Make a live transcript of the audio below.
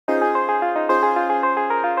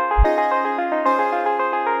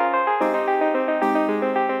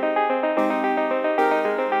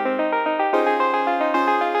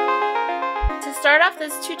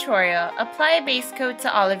this tutorial, apply a base coat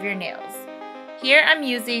to all of your nails. Here I'm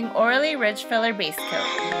using ORLY Ridgefiller base coat.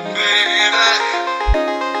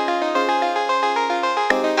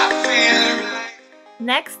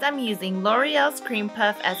 Next I'm using Loreal's Cream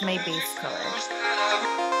Puff as my base color.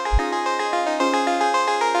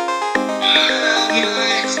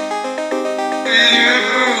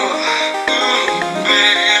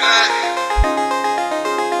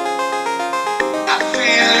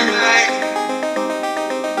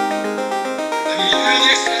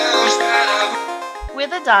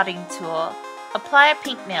 With a dotting tool, apply a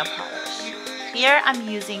pink nail polish. Here I'm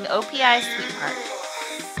using OPI Sweetheart.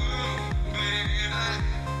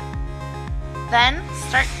 Then,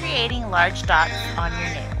 start creating large dots on your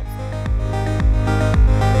nails.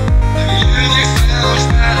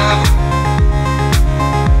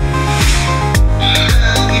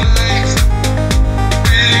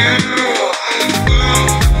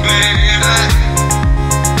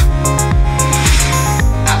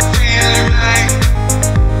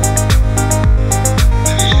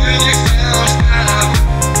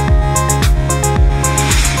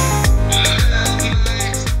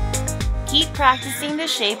 Practicing the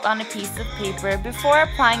shape on a piece of paper before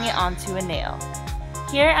applying it onto a nail.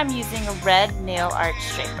 Here I'm using a red nail art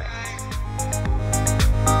striper.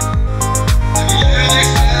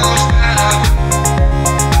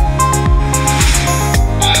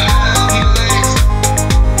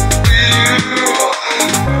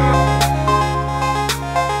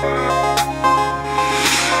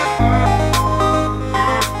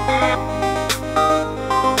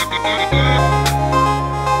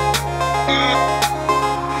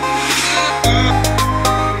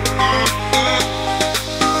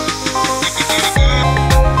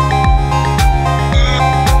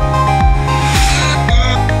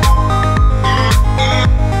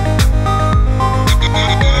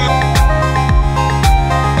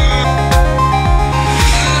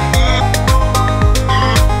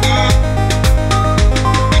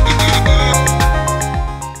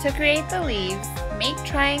 To create the leaves, make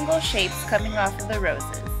triangle shapes coming off of the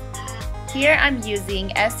roses. Here I'm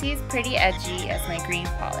using Essie's Pretty Edgy as my green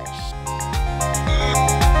polish.